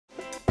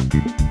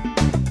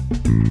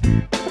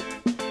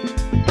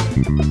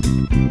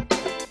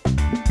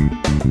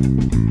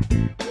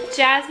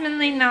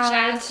Jasminely knowledge.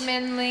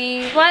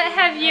 Jasminely. What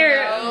have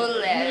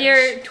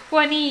your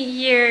 20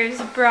 years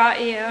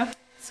brought you?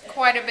 It's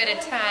quite a bit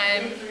of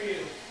time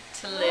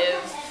to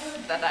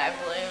live that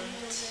I've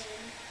lived.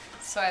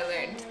 So I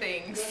learned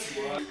things.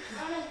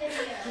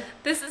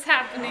 This is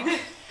happening.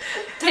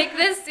 Take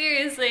this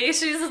seriously.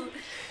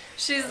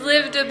 She's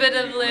lived a bit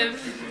of live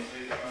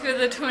for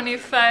the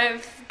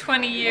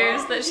 20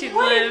 years that she's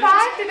lived.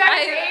 25? Did I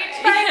age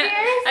 5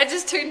 years? I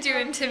just turned you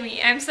into me.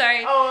 I'm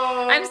sorry.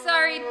 Oh. I'm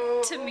sorry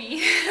to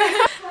me.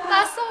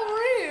 That's so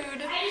rude.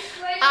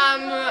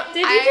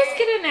 Did you just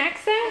get an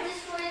accent?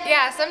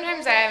 Yeah,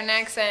 sometimes I have an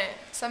accent.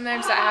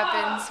 Sometimes that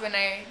happens when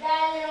I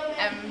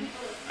am.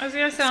 I was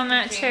gonna sit on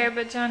that chair,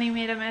 but Johnny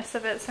made a mess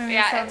of it, so I'm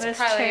gonna sit on this it's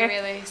probably chair.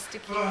 really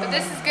sticky. But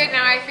this is good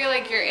now. I feel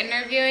like you're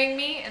interviewing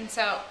me, and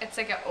so it's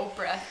like an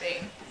Oprah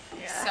thing.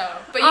 Yeah. So,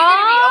 but you're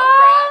gonna be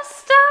Oprah.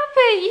 Stop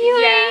it, you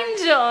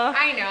angel.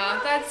 I know.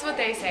 That's what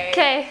they say.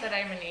 Okay. That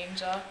I'm an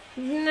angel.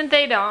 No,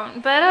 they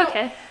don't, but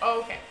okay.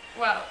 Oh, okay.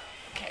 Well,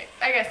 okay.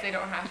 I guess they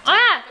don't have to.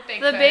 Ah! But they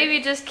The could. baby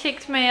just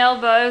kicked my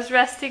elbow. I was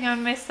resting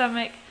on my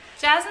stomach.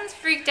 Jasmine's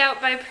freaked out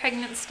by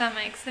pregnant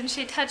stomachs, and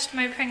she touched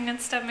my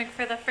pregnant stomach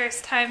for the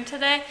first time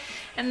today,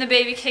 and the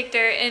baby kicked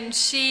her, and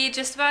she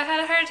just about had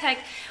a heart attack.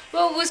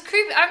 Well, it was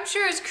creepy. I'm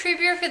sure it was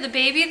creepier for the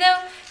baby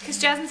though, because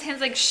Jasmine's hand's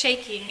like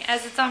shaking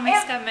as it's on my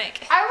stomach.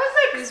 I was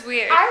like, it was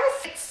weird.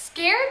 It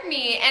scared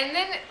me, and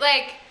then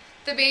like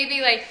the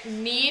baby like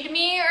kneed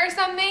me or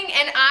something,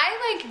 and I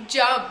like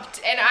jumped,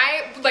 and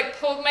I like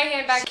pulled my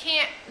hand back.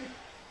 Can't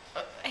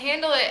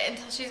handle it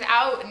until she's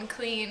out and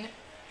clean.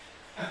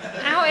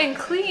 Out and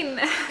clean.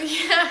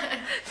 Yeah.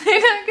 They're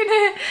not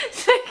gonna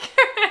take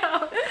her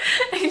out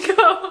and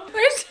go,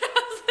 where's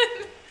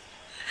Jasmine?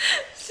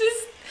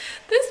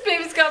 This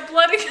baby's got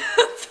blood and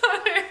guts on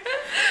her.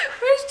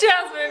 Where's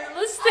Jasmine?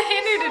 Let's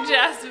hand her to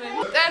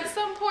Jasmine. At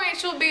some point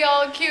she'll be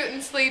all cute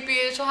and sleepy,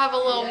 and she'll have a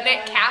little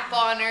knit cap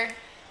on her,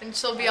 and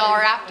she'll be all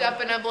wrapped up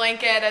in a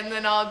blanket, and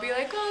then I'll be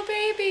like, oh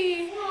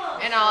baby,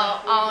 and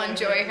I'll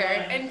enjoy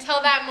her.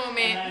 Until that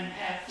moment,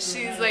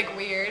 she's like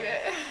weird.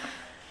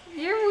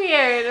 You're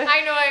weird.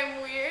 I know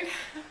I'm weird.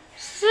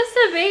 She's just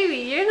a baby.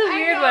 You're the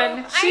weird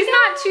one. She's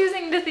not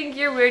choosing to think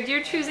you're weird.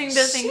 You're choosing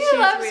to think she's weird. She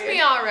loves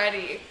me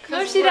already.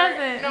 No, she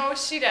doesn't. No,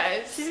 she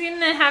does. She's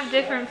gonna have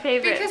different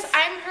favorites. Because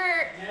I'm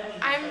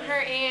her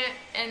aunt,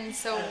 and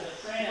so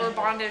we're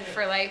bonded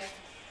for life.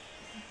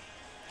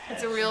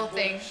 It's a real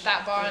thing,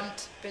 that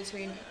bond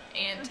between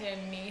aunt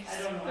and niece.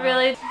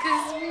 Really?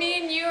 Because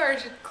me and you are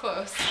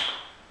close,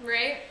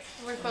 right?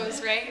 We're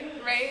close, right?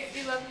 Right?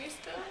 You love me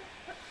still?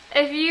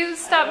 If you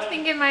stop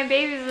thinking my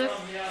baby's a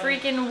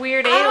freaking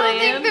weird alien.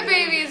 I don't think the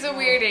baby is a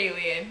weird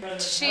alien.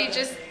 She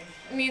just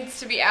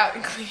needs to be out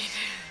and clean.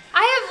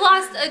 I have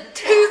lost a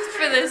tooth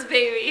for this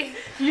baby.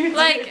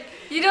 Like,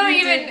 you don't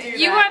even,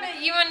 you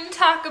want to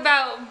talk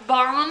about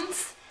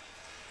bonds?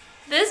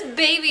 This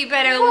baby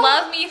better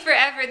love me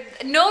forever.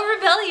 No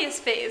rebellious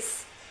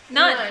face.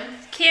 None.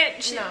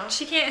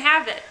 She can't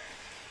have it.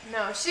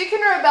 No, she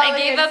can rebel. I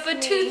gave up a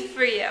tooth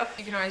for you.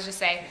 You can always just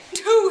say,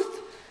 tooth!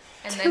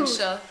 And then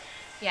she'll,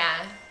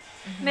 yeah.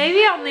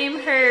 Maybe I'll name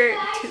her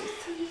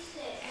Tooth.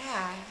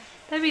 Yeah.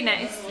 That'd be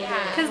nice. Yeah.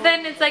 Because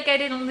then it's like I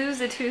didn't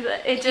lose a tooth.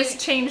 It just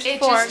changed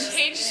forms. It just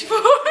changed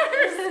forms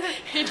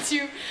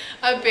into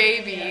a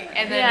baby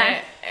and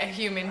then a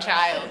human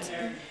child.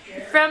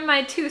 From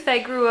my tooth, I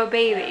grew a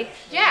baby.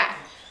 Yeah.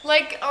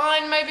 Like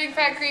on My Big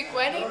Fat Greek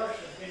Wedding,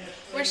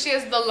 where she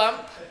has the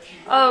lump.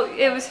 Oh,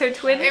 it was her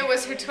twin? It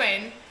was her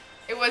twin.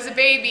 It was a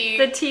baby.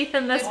 The teeth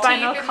in the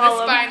spinal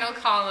column. The spinal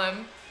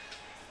column.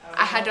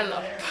 I had a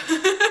lump.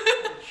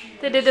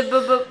 They did a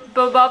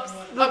bobopsy.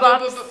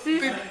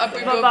 A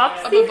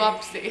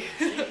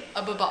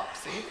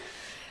bobopsy.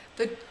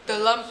 The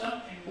lump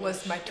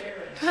was my twin.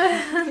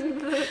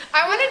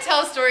 I want to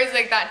tell stories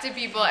like that to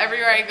people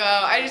everywhere I go.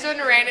 I just want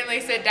to randomly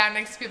sit down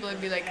next to people and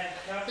be like,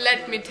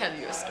 let me tell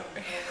you a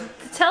story.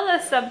 Tell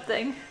us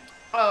something.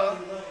 Oh,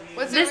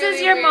 what's this a really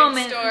is your weird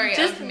moment. story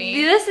Just of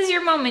me? this is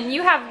your moment.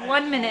 You have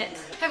 1 minute.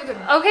 Have a good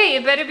one. Okay,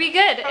 it better be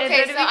good.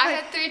 Okay, so I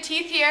had 3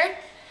 teeth here.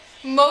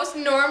 Most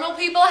normal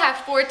people have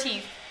 4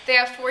 teeth. They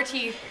have 4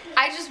 teeth.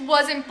 I just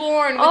wasn't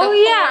born with a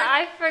 4th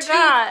I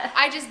forgot. tooth.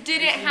 I just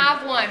didn't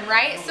have one,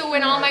 right? So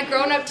when all my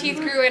grown-up teeth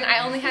grew in, I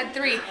only had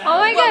 3. Oh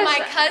my gosh.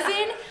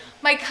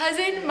 My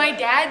cousin, my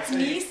dad's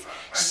niece,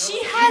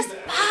 she has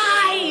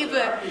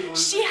 5.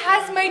 She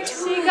has my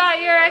tooth. She got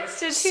your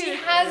extra tooth. She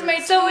has my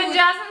tooth. So when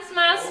Jasmine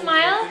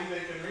smile,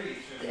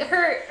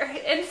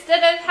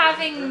 instead of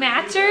having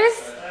matchers,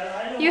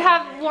 you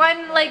have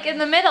one like in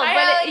the middle,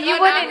 but you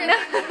wouldn't know.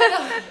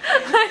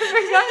 I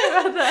forgot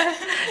about that.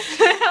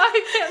 Now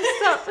I can't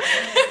stop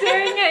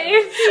staring at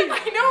your teeth.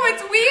 I know,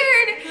 it's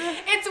weird.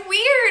 It's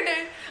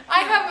weird.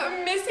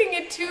 I'm missing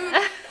a tooth.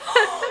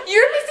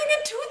 You're missing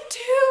a tooth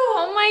too.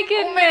 Oh my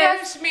goodness. Oh my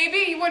gosh,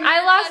 maybe when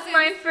I lost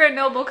mine for a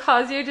noble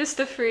cause. You're just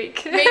a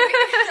freak. Maybe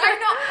I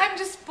know. I'm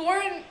just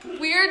born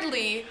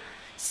weirdly,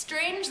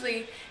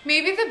 strangely.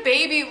 Maybe the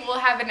baby will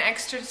have an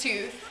extra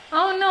tooth.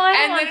 Oh no, I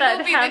don't want that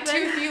to happen. And then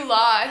it'll be the tooth you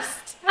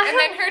lost. And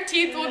then her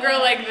teeth will grow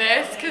like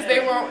this because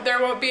there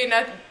won't be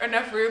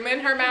enough room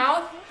in her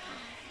mouth.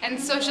 And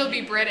so she'll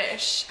be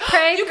British.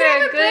 Pray You for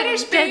can have a a good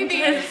British baby.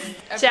 dentist.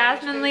 A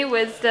Jasminely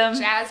wisdom.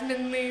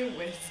 Jasminely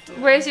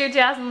wisdom. Where's your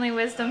Jasminely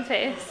wisdom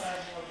face?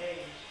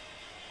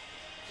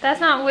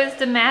 That's not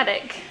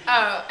wisdomatic.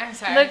 Oh, I'm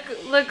sorry.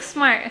 Look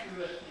smart.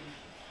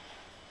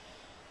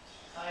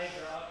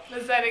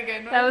 Was that a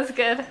good one? That was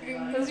good.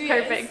 That was Yes.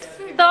 perfect.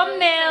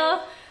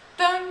 Thumbnail.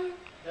 Thumb.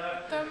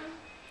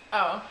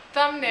 Oh,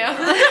 thumbnail.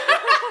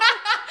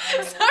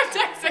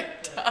 Sometimes I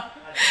don't.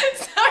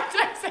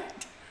 Sometimes I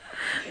don't.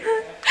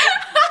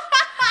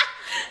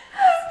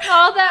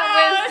 All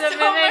that wisdom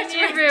so and then much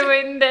you wisdom.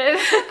 ruined it. I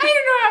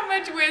don't know how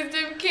much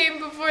wisdom came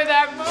before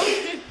that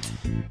moment.